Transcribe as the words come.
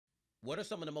What are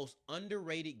some of the most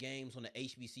underrated games on the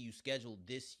HBCU schedule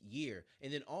this year?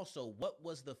 And then also, what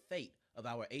was the fate of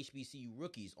our HBCU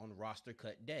rookies on roster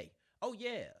cut day? Oh,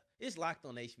 yeah, it's Locked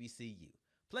on HBCU.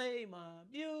 Play my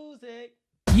music.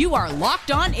 You are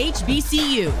Locked on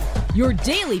HBCU, your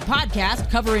daily podcast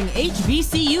covering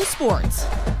HBCU sports.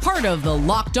 Part of the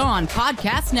Locked On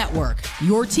Podcast Network,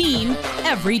 your team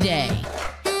every day.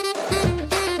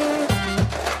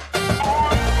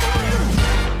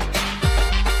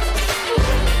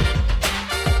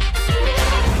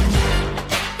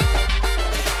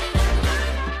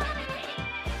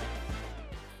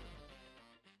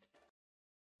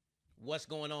 What's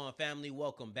going on, family?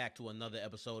 Welcome back to another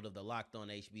episode of the Locked on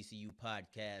HBCU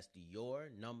podcast, your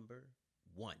number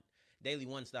one. Daily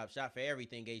one-stop shop for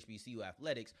everything HBCU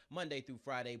athletics, Monday through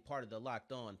Friday, part of the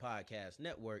Locked On Podcast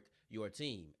Network, your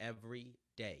team every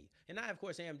day. And I, of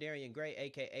course, am Darian Gray,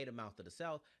 a.k.a. the Mouth of the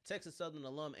South, Texas Southern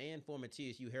alum and former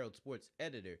TSU Herald Sports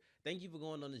editor. Thank you for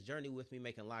going on this journey with me,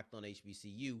 making Locked on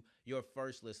HBCU your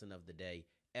first listen of the day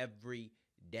every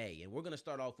day. And we're going to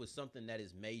start off with something that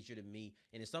is major to me,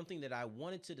 and it's something that I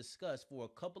wanted to discuss for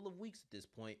a couple of weeks at this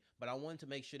point, but I wanted to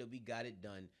make sure that we got it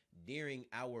done during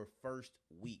our first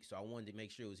week. So I wanted to make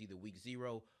sure it was either week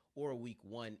 0 or week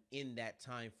 1 in that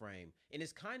time frame. And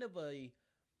it's kind of a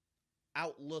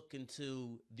outlook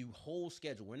into the whole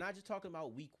schedule. We're not just talking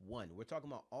about week 1. We're talking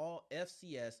about all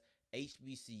FCS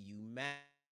HBCU matches.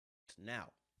 Now,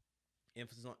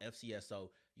 emphasis on FCS, so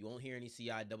you won't hear any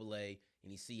CIAA,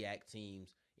 any SEAC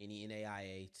teams, any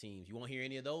NAIA teams. You won't hear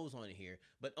any of those on here,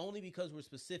 but only because we're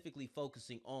specifically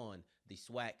focusing on the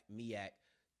SWAC, MEAC,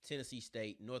 Tennessee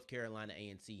State, North Carolina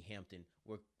A&T, Hampton.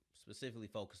 We're specifically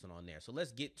focusing on there. So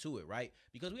let's get to it, right?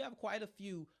 Because we have quite a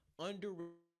few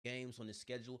underrated games on the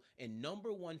schedule, and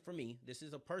number one for me, this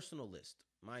is a personal list.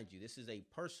 Mind you, this is a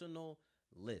personal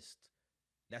list.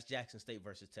 That's Jackson State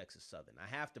versus Texas Southern.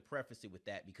 I have to preface it with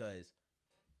that because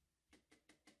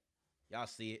y'all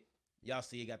see it. Y'all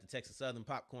see it, got the Texas Southern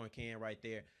popcorn can right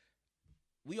there.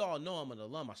 We all know I'm an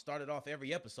alum. I started off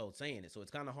every episode saying it, so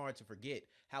it's kind of hard to forget.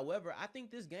 However, I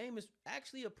think this game is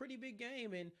actually a pretty big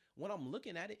game, and when I'm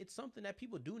looking at it, it's something that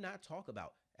people do not talk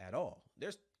about at all.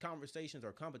 There's conversations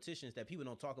or competitions that people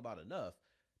don't talk about enough.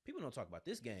 People don't talk about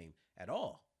this game at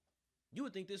all. You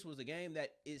would think this was a game that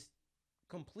is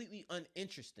completely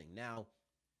uninteresting. Now,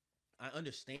 I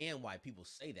understand why people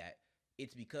say that.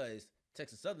 It's because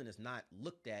Texas Southern is not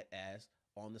looked at as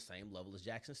on the same level as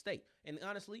Jackson State. And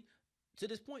honestly, to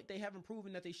this point, they haven't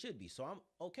proven that they should be. So I'm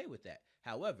okay with that.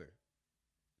 However,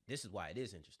 this is why it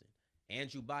is interesting.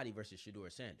 Andrew Body versus Shedeur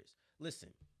Sanders. Listen,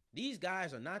 these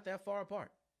guys are not that far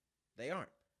apart. They aren't.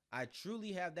 I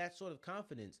truly have that sort of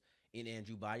confidence in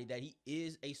Andrew Body that he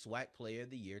is a SWAC Player of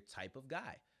the Year type of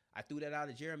guy. I threw that out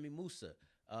of Jeremy Musa.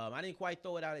 I didn't quite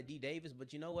throw it out at D. Davis,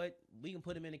 but you know what? We can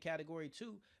put him in a category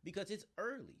too because it's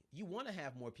early. You want to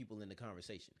have more people in the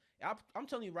conversation. I'm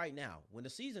telling you right now, when the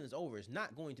season is over, it's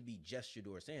not going to be just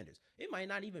Shedeur Sanders. It might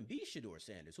not even be Shedeur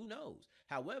Sanders. Who knows?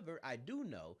 However, I do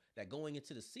know that going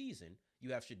into the season,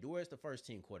 you have Shedeur as the first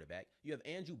team quarterback. You have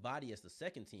Andrew Body as the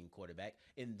second team quarterback.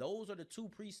 And those are the two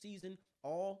preseason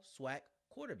all SWAC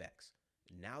quarterbacks.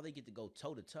 Now they get to go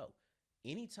toe to toe.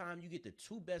 Anytime you get the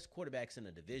two best quarterbacks in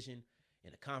a division,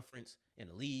 in a conference, in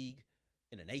a league,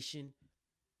 in a nation,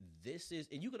 this is,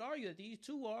 and you could argue that these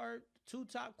two are two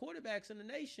top quarterbacks in the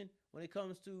nation when it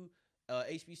comes to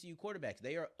HBCU quarterbacks.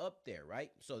 They are up there,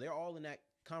 right? So they're all in that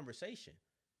conversation.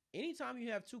 Anytime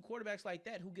you have two quarterbacks like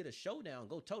that who get a showdown,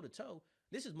 go toe-to-toe,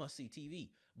 this is must-see TV.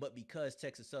 But because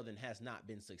Texas Southern has not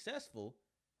been successful,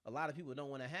 a lot of people don't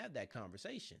want to have that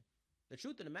conversation. The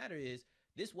truth of the matter is,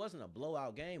 this wasn't a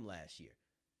blowout game last year,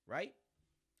 right?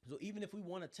 So even if we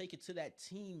want to take it to that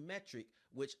team metric,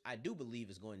 which I do believe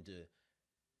is going to,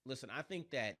 listen, I think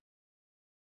that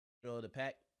the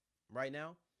pack right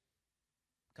now,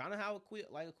 kind of how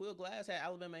Quill Glass had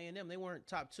Alabama A&M, they weren't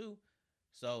top 2.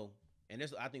 So, and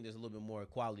I think there's a little bit more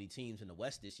quality teams in the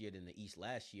West this year than the East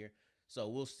last year. So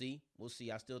we'll see. We'll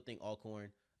see. I still think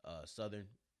Alcorn, Southern,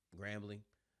 Grambling,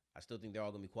 I still think they're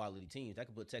all going to be quality teams. I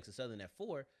could put Texas Southern at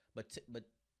 4, but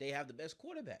they have the best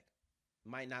quarterback.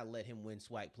 Might not let him win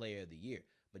SWAC Player of the Year.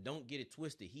 But don't get it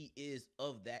twisted. He is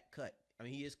of that cut. I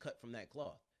mean, he is cut from that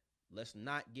cloth. Let's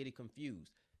not get it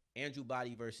confused. Andrew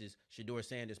Body versus Shedeur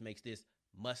Sanders makes this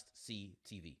must-see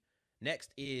TV.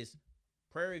 Next is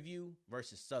Prairie View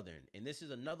versus Southern. And this is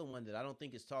another one that I don't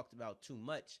think is talked about too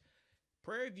much.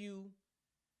 Prairie View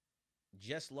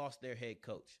just lost their head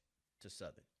coach to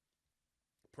Southern.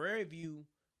 Prairie View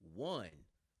won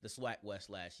the SWAC West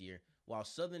last year, while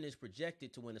Southern is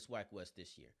projected to win the SWAC West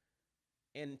this year.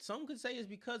 And some could say it's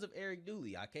because of Eric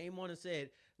Dooley. I came on and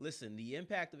said, listen, the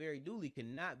impact of Eric Dooley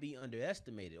cannot be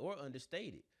underestimated or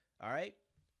understated. All right.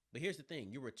 But here's the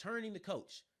thing, you're returning the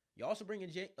coach. You're also bringing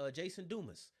Jason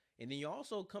Dumas. And then you're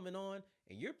also coming on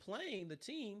and you're playing the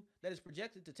team that is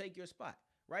projected to take your spot,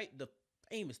 right? The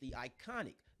famous, the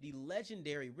iconic, the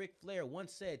legendary Ric Flair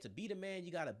once said, to beat a man,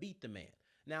 you got to beat the man.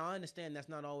 Now, I understand that's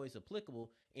not always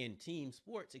applicable in team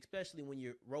sports, especially when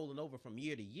you're rolling over from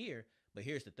year to year. But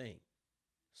here's the thing.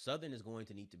 Southern is going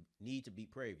to need to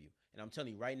beat Prairie View. And I'm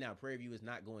telling you right now, Prairie View is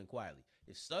not going quietly.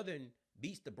 If Southern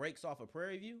beats the brakes off of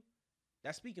Prairie View,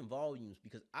 that's speaking volumes,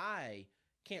 because I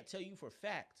can't tell you for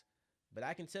fact, but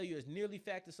I can tell you as nearly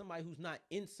fact as somebody who's not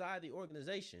inside the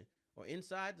organization or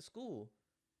inside the school,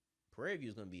 Prairie View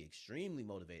is going to be extremely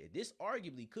motivated. This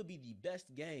arguably could be the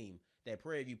best game that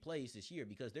Prairie View plays this year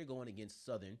because they're going against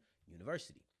Southern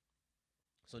University.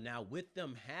 So now with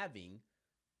them having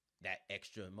that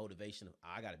extra motivation of,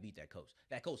 I got to beat that coach.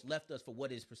 That coach left us for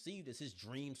what is perceived as his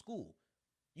dream school.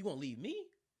 You going to leave me?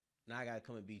 Now I got to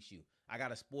come and beat you. I got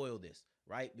to spoil this,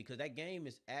 right? Because that game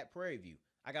is at Prairie View.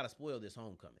 I got to spoil this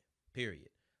homecoming, period.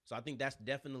 So I think that's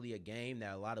definitely a game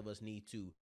that a lot of us need to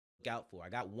look out for. I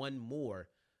got one more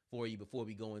for you before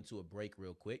we go into a break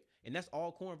real quick, and that's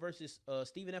Alcorn versus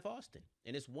Stephen F. Austin.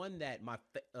 And it's one that one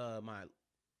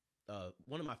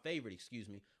of my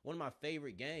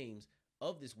favorite games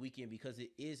of this weekend because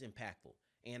it is impactful.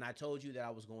 And I told you that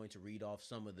I was going to read off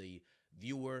some of the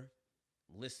viewer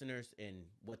listeners and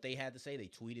what they had to say. They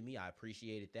tweeted me. I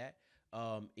appreciated that.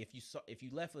 If you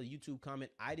left a YouTube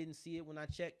comment, I didn't see it when I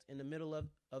checked in the middle of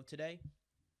today.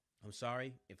 I'm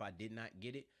sorry if I did not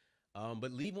get it.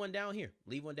 But leave one down here.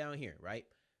 Right?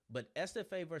 But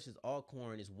SFA versus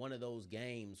Alcorn is one of those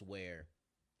games where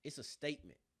it's a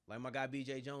statement. Like my guy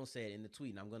BJ Jones said in the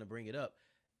tweet, and I'm going to bring it up.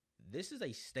 This is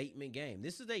a statement game.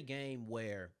 This is a game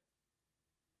where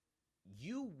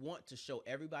you want to show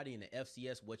everybody in the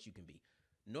FCS what you can be.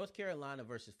 North Carolina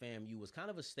versus FAMU was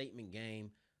kind of a statement game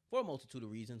for a multitude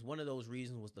of reasons. One of those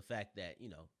reasons was the fact that,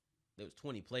 there was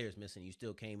 20 players missing. You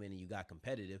still came in and you got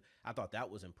competitive. I thought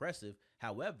that was impressive.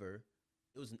 However,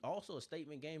 it was also a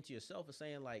statement game to yourself of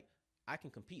saying, like, I can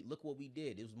compete. Look what we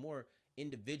did. It was more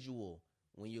individual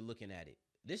when you're looking at it.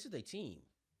 This is a team.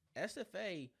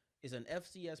 SFA is an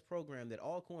FCS program that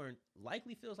Alcorn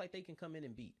likely feels like they can come in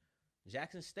and beat.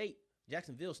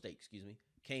 Jacksonville State,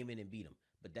 came in and beat them.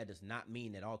 But that does not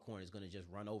mean that Alcorn is going to just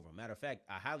run over them. Matter of fact,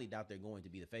 I highly doubt they're going to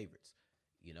be the favorites.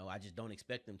 I just don't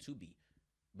expect them to be.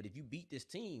 But if you beat this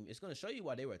team, it's going to show you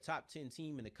why they were a top 10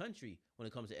 team in the country when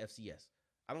it comes to FCS.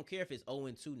 I don't care if it's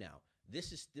 0-2 now.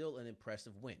 This is still an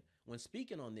impressive win. When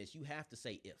speaking on this, you have to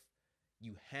say if.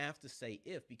 You have to say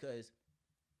if, because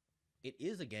it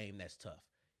is a game that's tough.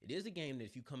 It is a game that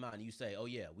if you come out and you say, oh,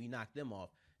 yeah, we knocked them off,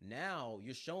 now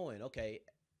you're showing, okay,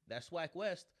 that's SWAC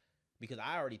West, because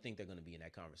I already think they're going to be in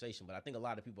that conversation. But I think a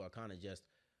lot of people are kind of just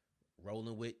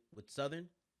rolling with Southern.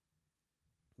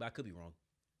 But I could be wrong.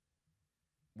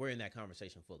 We're in that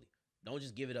conversation fully. Don't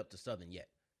just give it up to Southern yet,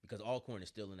 because Alcorn is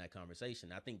still in that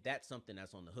conversation. I think that's something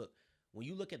that's on the hook. When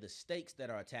you look at the stakes that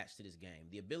are attached to this game,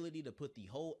 the ability to put the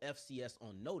whole FCS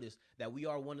on notice that we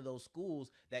are one of those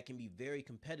schools that can be very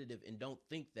competitive and don't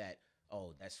think that,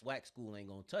 oh, that SWAC school ain't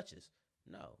going to touch us.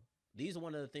 No. These are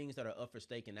one of the things that are up for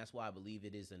stake, and that's why I believe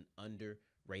it is an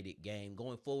underrated game.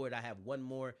 Going forward, I have one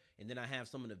more, and then I have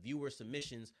some of the viewer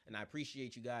submissions, and I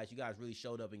appreciate you guys. You guys really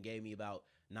showed up and gave me about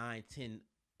 9, 10,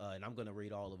 and I'm going to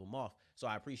read all of them off, so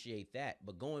I appreciate that.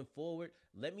 But going forward,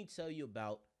 let me tell you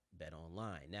about Bet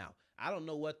Online. Now, I don't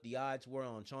know what the odds were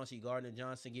on Chauncey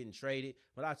Gardner-Johnson getting traded,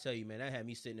 but I'll tell you, man, that had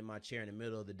me sitting in my chair in the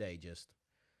middle of the day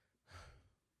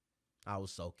I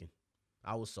was soaking.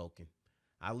 I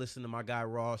listened to my guy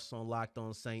Ross on Locked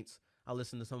On Saints. I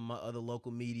listened to some of my other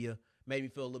local media. Made me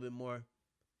feel a little bit more,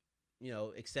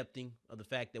 accepting of the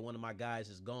fact that one of my guys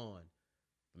is gone.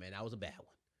 Man, that was a bad one.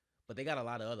 But they got a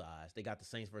lot of other odds. They got the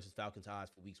Saints versus Falcons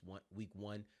odds for week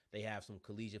one. They have some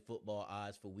collegiate football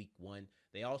odds for week one.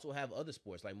 They also have other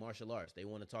sports like martial arts. They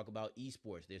want to talk about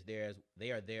esports.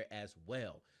 They are there as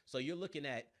well. So you're looking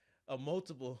at a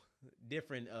multiple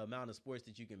different amount of sports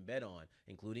that you can bet on,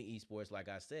 including esports. Like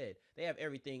I said, they have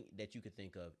everything that you could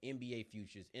think of. NBA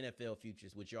futures, NFL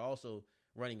futures, which you're also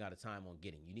running out of time on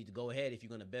getting. You need to go ahead if you're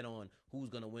going to bet on who's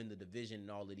going to win the division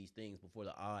and all of these things before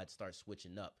the odds start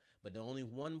switching up. But there's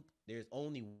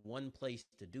only one place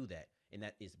to do that, and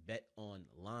that is Bet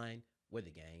Online, where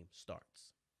the game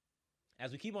starts.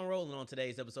 As we keep on rolling on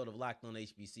today's episode of Locked On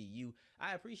HBCU,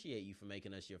 I appreciate you for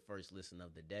making us your first listen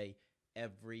of the day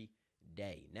every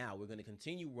day. Now, we're going to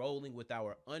continue rolling with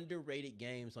our underrated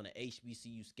games on the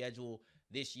HBCU schedule.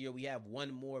 this year. We have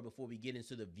one more before we get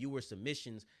into the viewer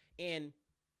submissions. And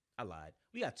I lied.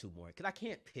 We got two more because I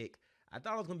can't pick. I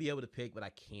thought I was going to be able to pick, but I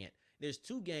can't. There's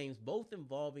two games, both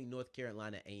involving North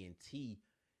Carolina A&T.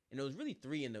 And there was really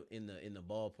three in the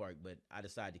ballpark, but I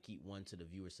decided to keep one to the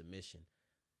viewer submission.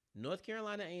 North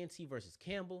Carolina A&T versus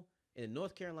Campbell, and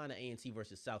North Carolina A&T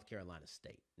versus South Carolina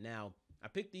State. Now, I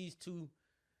picked these two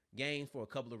games for a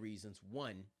couple of reasons.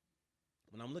 One,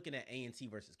 when I'm looking at A&T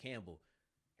versus Campbell,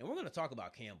 and we're going to talk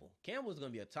about Campbell. Campbell is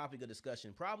going to be a topic of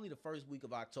discussion probably the first week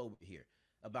of October here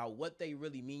about what they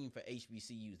really mean for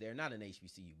HBCUs. They're not an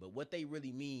HBCU, but what they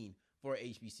really mean for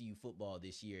HBCU football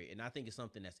this year. And I think it's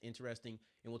something that's interesting,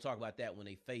 and we'll talk about that when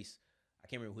they face, I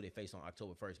can't remember who they face on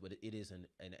October 1st, but it is an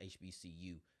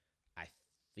HBCU. I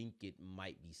think it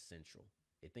might be Central.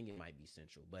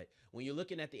 But when you're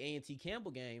looking at the A&T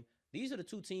Campbell game, these are the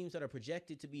two teams that are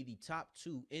projected to be the top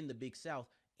two in the Big South,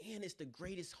 and it's the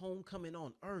greatest homecoming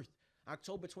on earth,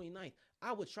 October 29th.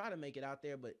 I would try to make it out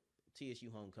there, but TSU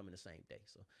homecoming the same day.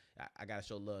 So I got to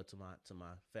show love to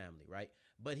my family, right?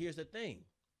 But here's the thing.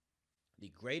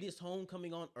 The greatest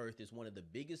homecoming on earth is one of the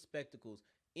biggest spectacles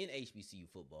in HBCU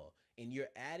football, and you're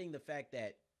adding the fact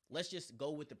that, let's just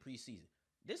go with the preseason.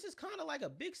 This is kind of like a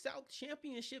Big South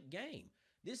championship game.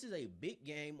 This is a big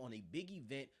game on a big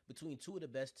event between two of the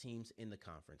best teams in the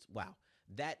conference. Wow,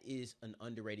 that is an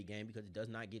underrated game because it does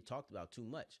not get talked about too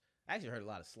much. I actually heard a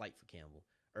lot of slight for Campbell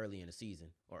early in the season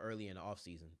or early in the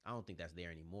offseason. I don't think that's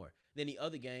there anymore. Then the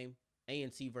other game,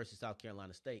 A&T versus South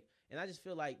Carolina State. And I just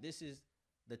feel like this is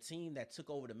the team that took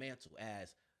over the mantle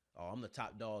as, oh, I'm the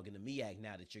top dog in the MEAC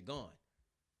now that you're gone.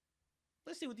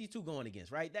 Let's see what these two going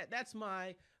against, right? That's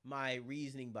my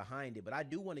reasoning behind it. But I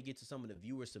do want to get to some of the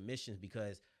viewer submissions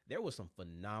because there was some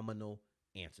phenomenal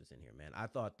answers in here, man. I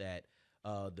thought that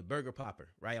the Burger Popper,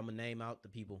 right? I'm going to name out the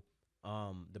people.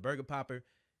 The Burger Popper,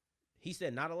 he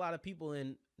said not a lot of people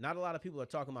are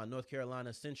talking about North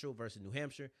Carolina Central versus New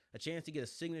Hampshire, a chance to get a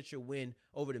signature win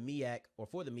over the MEAC or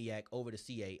for the MEAC over the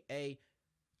CAA.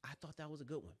 I thought that was a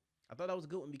good one.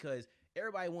 Because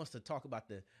everybody wants to talk about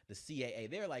the CAA.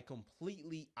 They're like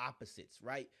completely opposites,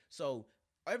 right? So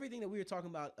everything that we were talking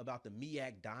about the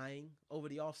MEAC dying over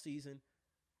the offseason,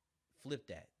 flip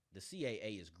that. The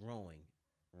CAA is growing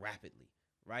rapidly,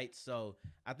 right? So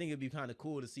I think it'd be kind of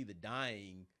cool to see the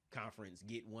dying conference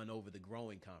get one over the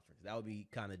growing conference. That would be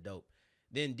kind of dope.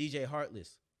 Then DJ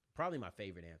Heartless, probably my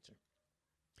favorite answer.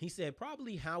 He said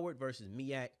probably Howard versus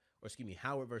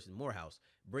Morehouse,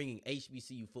 bringing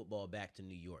HBCU football back to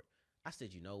New York. I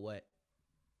said, you know what?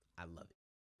 I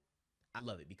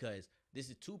love it because this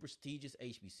is two prestigious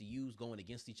HBCUs going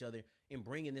against each other and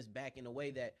bringing this back in a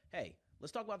way that, hey,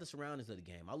 let's talk about the surroundings of the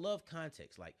game. I love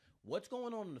context. Like, what's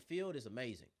going on in the field is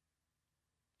amazing.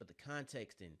 But the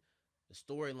context and the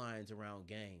storylines around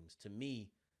games, to me,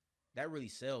 that really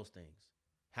sells things.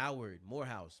 Howard,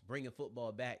 Morehouse, bringing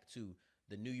football back to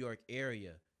the New York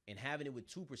area and having it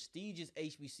with two prestigious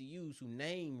HBCUs whose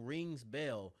name rings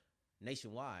bell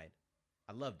nationwide.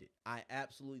 I loved it. I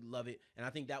absolutely love it. And I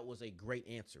think that was a great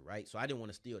answer, right? So I didn't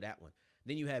want to steal that one.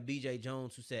 Then you had BJ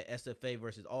Jones who said SFA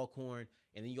versus Alcorn.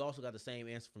 And then you also got the same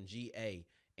answer from GA.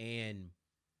 And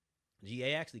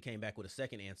GA actually came back with a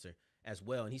second answer as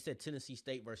well. And he said Tennessee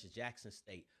State versus Jackson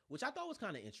State, which I thought was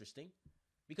kind of interesting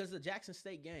because of the Jackson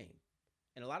State game.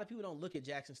 And a lot of people don't look at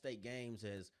Jackson State games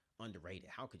as underrated.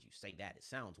 How could you say that? It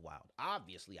sounds wild.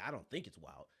 Obviously, I don't think it's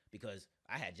wild because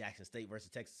I had Jackson State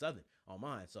versus Texas Southern on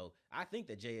mine. So I think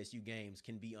that JSU games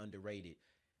can be underrated.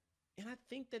 And I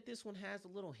think that this one has a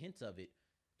little hint of it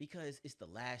because it's the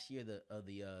last year of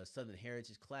the Southern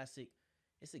Heritage Classic.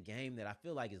 It's a game that I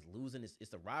feel like is losing.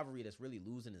 It's a rivalry that's really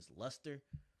losing its luster.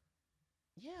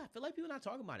 Yeah, I feel like people are not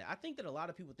talking about it. I think that a lot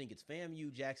of people think it's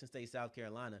FAMU, Jackson State, South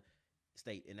Carolina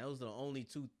State, and those are the only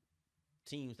two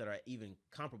teams that are even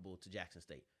comparable to Jackson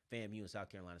State, FAMU and South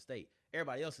Carolina State.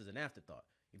 Everybody else is an afterthought.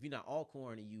 If you're not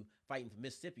Alcorn and you fighting for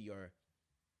Mississippi, or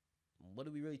what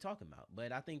are we really talking about?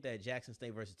 But I think that Jackson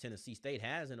State versus Tennessee State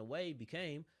has, in a way,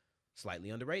 became slightly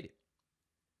underrated.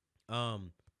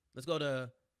 Let's go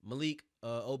to Malik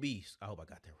Obese. I hope I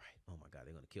got that right. Oh my God,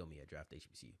 they're gonna kill me at Draft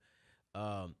HBCU.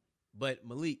 But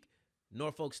Malik,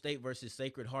 Norfolk State versus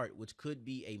Sacred Heart, which could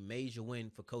be a major win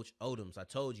for Coach Odoms. I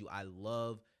told you I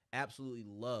absolutely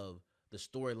love the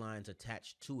storylines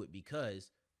attached to it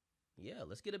because, yeah,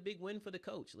 let's get a big win for the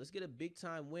coach. Let's get a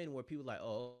big-time win where people are like,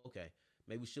 oh, okay,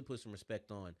 maybe we should put some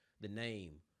respect on the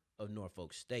name of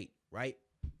Norfolk State, right?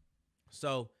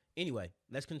 So, anyway,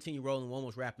 let's continue rolling. We're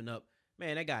almost wrapping up.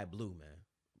 Man, that guy Blue, man.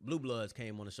 Blue Bloods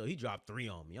came on the show. He dropped 3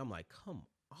 on me. I'm like, come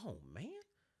on, man.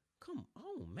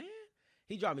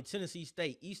 He dropped me Tennessee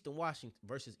State, Eastern Washington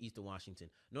versus Eastern Washington,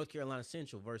 North Carolina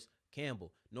Central versus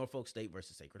Campbell, Norfolk State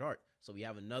versus Sacred Heart. So we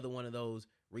have another one of those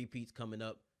repeats coming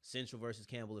up. Central versus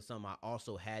Campbell is something I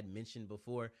also had mentioned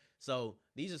before. So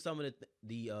these are some of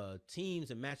the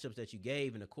teams and matchups that you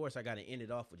gave. And, of course, I got to end it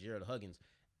off with Gerald Huggins.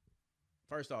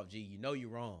 First off, G, you know you're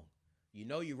wrong. You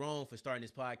know you're wrong for starting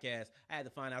this podcast. I had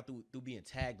to find out through being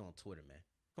tagged on Twitter, man.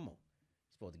 Come on.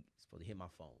 You're supposed to hit my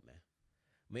phone, man.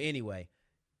 But anyway,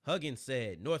 Huggins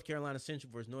said North Carolina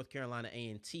Central versus North Carolina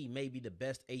A&T may be the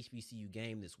best HBCU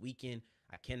game this weekend.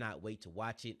 I cannot wait to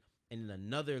watch it. And then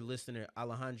another listener,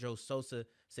 Alejandro Sosa,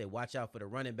 said watch out for the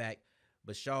running back,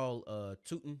 Bashal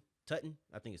Tutton,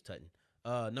 I think it's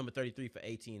Tutton, number 33 for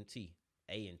AT&T.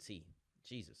 A&T.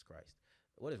 Jesus Christ.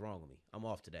 What is wrong with me? I'm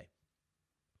off today.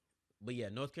 But yeah,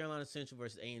 North Carolina Central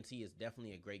versus A&T is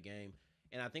definitely a great game.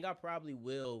 And I think I probably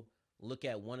will look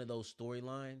at one of those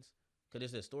storylines,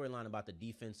 because there's a storyline about the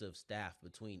defensive staff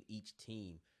between each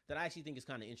team that I actually think is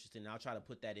kind of interesting. And I'll try to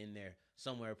put that in there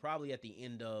somewhere, probably at the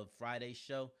end of Friday's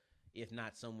show, if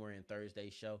not somewhere in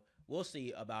Thursday's show. We'll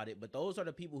see about it. But those are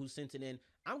the people who sent it in.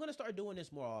 I'm going to start doing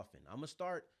this more often. I'm going to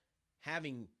start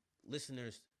having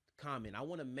listeners comment. I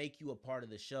want to make you a part of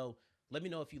the show. Let me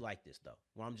know if you like this, though,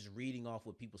 where I'm just reading off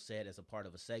what people said as a part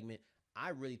of a segment. I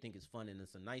really think it's fun, and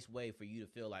it's a nice way for you to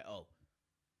feel like, oh,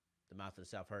 the Mouth of the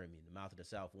South heard me. The Mouth of the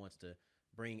South wants to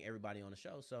bring everybody on the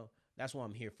show. So that's what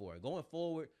I'm here for. Going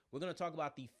forward, we're going to talk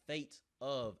about the fate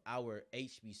of our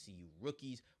HBCU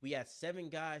rookies. We had 7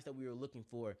 guys that we were looking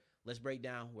for. Let's break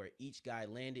down where each guy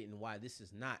landed and why this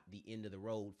is not the end of the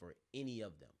road for any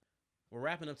of them. We're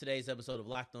wrapping up today's episode of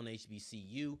Locked On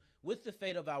HBCU with the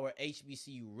fate of our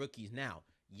HBCU rookies. Now,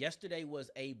 yesterday was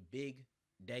a big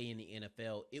day in the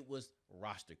NFL. It was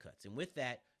roster cuts. And with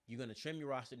that, you're going to trim your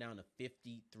roster down to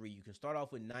 53. You can start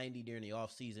off with 90 during the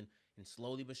offseason, and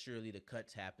slowly but surely the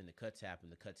cuts happen.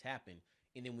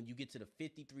 And then when you get to the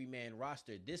 53-man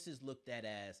roster, this is looked at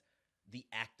as the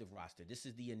active roster. This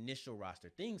is the initial roster.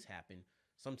 Things happen.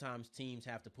 Sometimes teams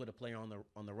have to put a player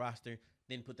on the roster,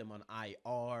 then put them on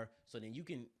IR. So then you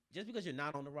can, just because you're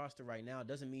not on the roster right now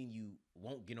doesn't mean you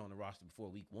won't get on the roster before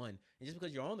week 1. And just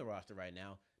because you're on the roster right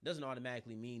now doesn't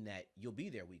automatically mean that you'll be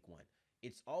there week 1.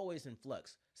 It's always in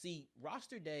flux. See,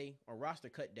 roster day or roster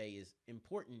cut day is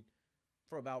important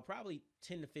for about probably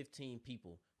 10 to 15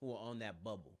 people who are on that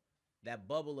bubble. That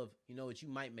bubble of, you know what, you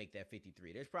might make that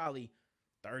 53. There's probably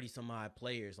 30 some odd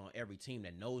players on every team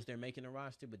that knows they're making a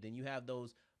roster, but then you have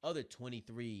those other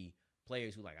 23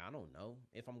 players who like, I don't know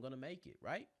if I'm going to make it,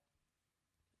 right?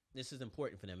 This is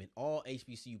important for them. And all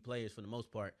HBCU players, for the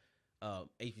most part,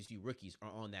 HBCU rookies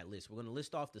are on that list. We're going to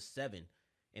list off the 7,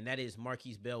 and that is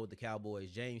Markquese Bell with the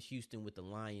Cowboys, James Houston with the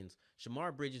Lions,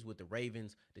 Shemar Bridges with the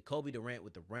Ravens, Decobie Durant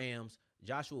with the Rams,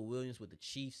 Joshua Williams with the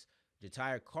Chiefs,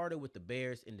 Ja'Tyre Carter with the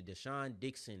Bears, and the De'Shaan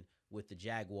Dixon with the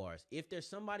Jaguars. If there's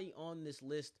somebody on this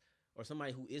list or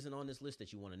somebody who isn't on this list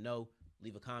that you want to know,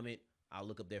 leave a comment. I'll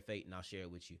look up their fate and I'll share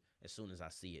it with you as soon as I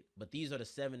see it. But these are the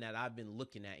 7 that I've been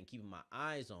looking at and keeping my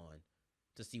eyes on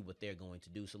to see what they're going to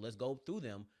do. So let's go through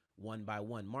them one by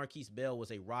one. Markquese Bell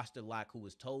was a roster lock who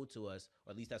was told to us,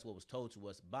 or at least that's what was told to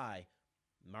us by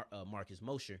Marcus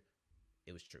Mosher.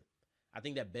 It was true. I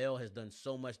think that Bell has done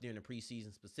so much during the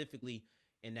preseason, specifically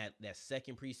in that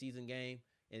second preseason game.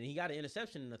 And he got an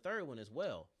interception in the third one as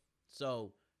well.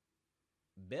 So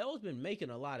Bell's been making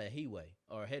a lot of headway.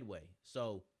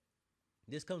 So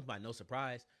this comes by no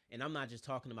surprise. And I'm not just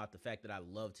talking about the fact that I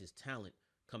loved his talent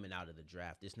coming out of the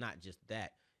draft. It's not just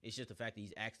that. It's just the fact that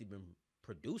he's actually been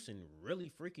producing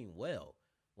really freaking well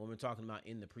when we're talking about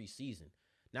in the preseason.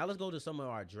 Now let's go to some of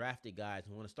our drafted guys.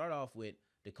 I want to start off with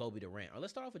Decobie Durant. Or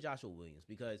let's start off with Joshua Williams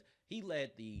because he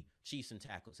led the Chiefs in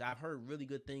tackles. I've heard really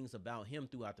good things about him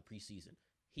throughout the preseason.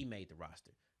 He made the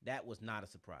roster. That was not a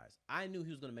surprise. I knew he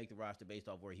was going to make the roster based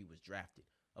off where he was drafted.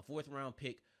 A 4th-round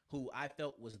pick who I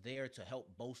felt was there to help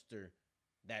bolster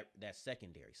that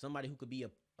secondary. Somebody who could be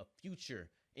a future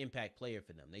impact player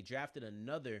for them. They drafted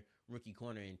another rookie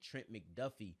corner in Trent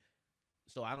McDuffie.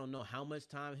 So I don't know how much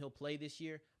time he'll play this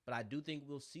year, but I do think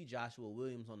we'll see Joshua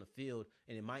Williams on the field,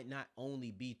 and it might not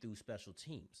only be through special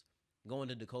teams. Going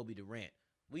to Decobie Durant,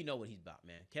 we know what he's about,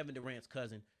 man. Kevin Durant's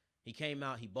cousin. He came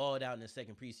out, he balled out in the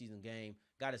second preseason game,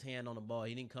 got his hand on the ball.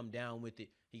 He didn't come down with it.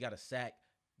 He got a sack.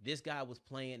 This guy was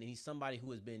playing, and he's somebody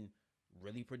who has been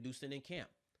really producing in camp.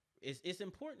 It's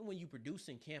important when you produce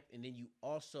in camp and then you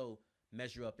also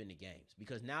measure up in the games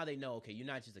because now they know, okay, you're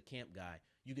not just a camp guy.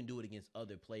 You can do it against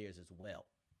other players as well.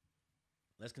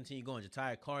 Let's continue going.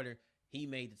 Ja'Tyre Carter, he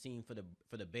made the team for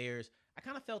the Bears. I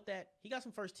kind of felt that he got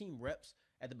some first-team reps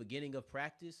at the beginning of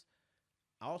practice.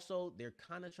 Also, they're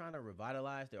kind of trying to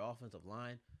revitalize their offensive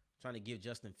line. trying to give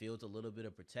Justin Fields a little bit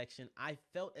of protection. I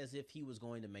felt as if he was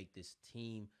going to make this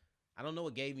team. I don't know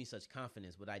what gave me such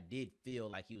confidence, but I did feel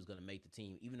like he was going to make the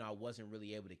team, even though I wasn't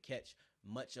really able to catch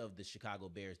much of the Chicago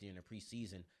Bears during the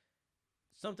preseason.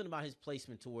 Something about his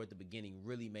placement toward the beginning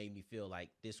really made me feel like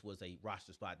this was a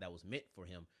roster spot that was meant for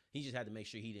him. He just had to make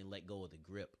sure he didn't let go of the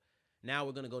grip. Now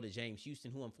we're going to go to James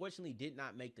Houston, who unfortunately did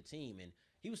not make the team. And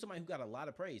he was somebody who got a lot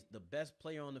of praise. The best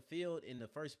player on the field in the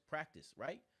first practice,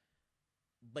 right?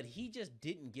 But he just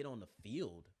didn't get on the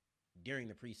field during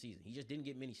the preseason. He just didn't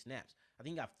get many snaps. I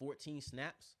think he got 14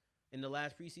 snaps in the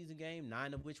last preseason game,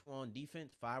 9 of which were on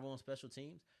defense, 5 on special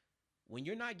teams. When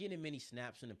you're not getting many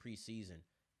snaps in the preseason,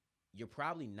 you're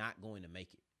probably not going to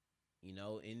make it,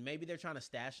 and maybe they're trying to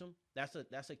stash him.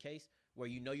 That's a case where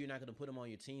you're not going to put him on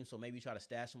your team, so maybe try to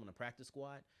stash him on the practice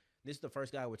squad. This is the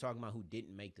first guy we're talking about who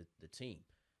didn't make the team.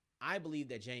 I believe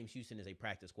that James Houston is a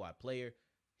practice squad player.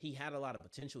 He had a lot of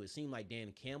potential. It seemed like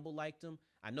Dan Campbell liked him.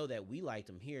 I know that we liked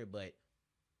him here, but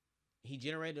he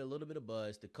generated a little bit of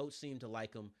buzz. The coach seemed to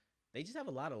like him. They just have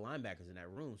a lot of linebackers in that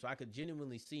room, so I could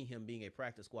genuinely see him being a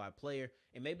practice squad player,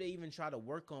 and maybe they even try to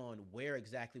work on where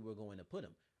exactly we're going to put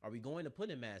him. Are we going to put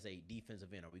him as a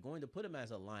defensive end? Are we going to put him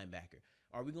as a linebacker?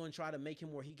 Are we going to try to make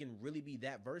him where he can really be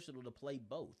that versatile to play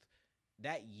both?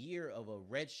 That year of a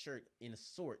red shirt in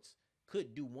sorts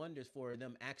could do wonders for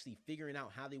them actually figuring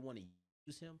out how they want to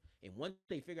use him. And once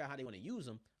they figure out how they want to use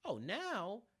him,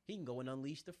 now he can go and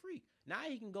unleash the freak. Now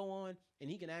he can go on and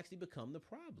he can actually become the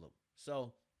problem.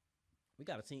 So we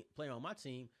got a player on my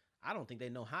team. I don't think they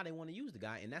know how they want to use the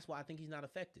guy, and that's why I think he's not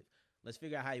effective. Let's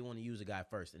figure out how you want to use the guy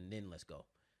first, and then let's go.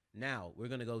 Now, we're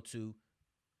going to go to,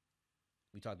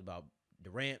 we talked about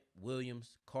Durant,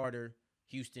 Williams, Carter,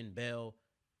 Houston, Bell.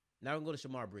 Now we're going to go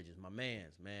to Shemar Bridges, my man.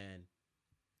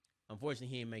 Unfortunately,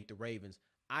 he didn't make the Ravens.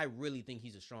 I really think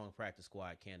he's a strong practice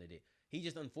squad candidate. He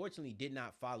just unfortunately did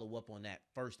not follow up on that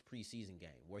first preseason game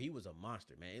where he was a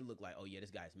monster, man. It looked like, oh, yeah,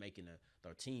 this guy's making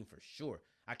their team for sure.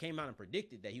 I came out and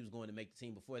predicted that he was going to make the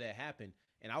team before that happened,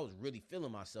 and I was really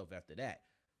feeling myself after that.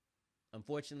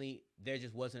 Unfortunately, there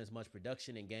just wasn't as much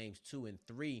production in games 2 and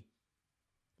 3.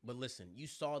 But listen, you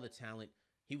saw the talent.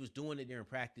 He was doing it during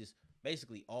practice,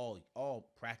 basically all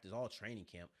practice, all training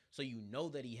camp. So you know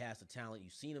that he has the talent.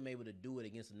 You've seen him able to do it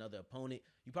against another opponent.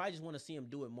 You probably just want to see him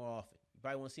do it more often. You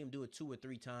probably want to see him do it 2 or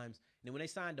 3 times. And then when they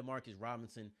signed Demarcus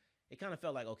Robinson, it kind of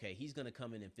felt like, okay, he's going to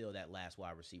come in and fill that last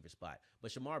wide receiver spot.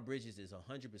 But Shemar Bridges is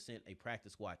 100% a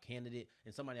practice squad candidate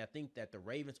and somebody I think that the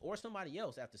Ravens or somebody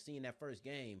else, after seeing that first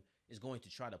game, is going to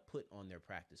try to put on their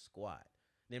practice squad.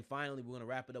 Then finally, we're going to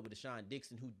wrap it up with De'Shaan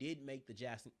Dixon, who did make the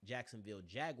Jacksonville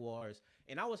Jaguars.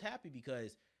 And I was happy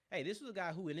because, hey, this was a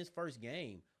guy who in his first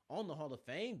game on the Hall of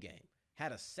Fame game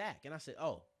had a sack. And I said,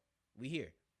 oh, we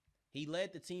here. He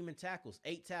led the team in tackles,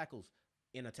 8 tackles,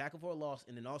 in a tackle for a loss,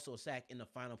 and then also a sack in the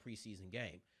final preseason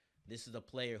game. This is a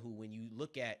player who, when you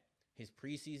look at his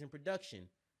preseason production,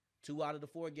 2 out of the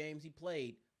 4 games he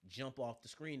played jump off the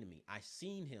screen to me. I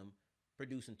seen him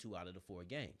producing 2 out of the 4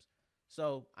 games.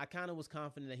 So I kind of was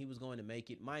confident that he was going to make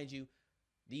it. Mind you,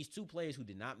 these 2 players who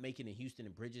did not make it in Houston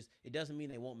and Bridges, it doesn't mean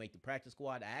they won't make the practice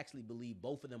squad. I actually believe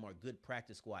both of them are good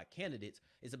practice squad candidates.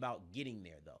 It's about getting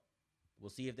there, though. We'll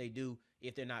see if they do,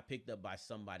 if they're not picked up by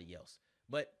somebody else.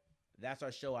 But that's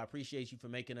our show. I appreciate you for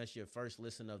making us your first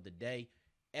listen of the day.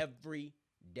 Every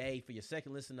day, for your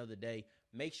second listen of the day,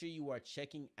 make sure you are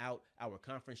checking out our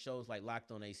conference shows like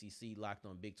Locked On ACC, Locked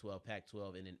On Big 12,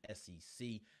 Pac-12, and then SEC.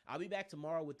 I'll be back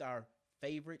tomorrow with our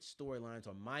favorite storylines,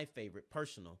 or my favorite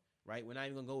personal, right? We're not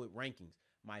even going to go with rankings.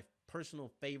 My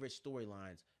personal favorite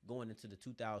storylines going into the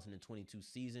 2022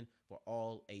 season for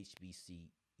all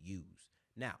HBCUs.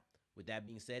 Now, with that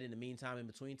being said, in the meantime, in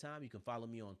between time, you can follow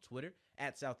me on Twitter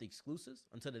at South Exclusives.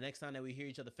 Until the next time that we hear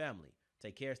each other, family,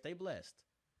 take care, stay blessed.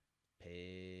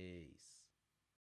 Peace.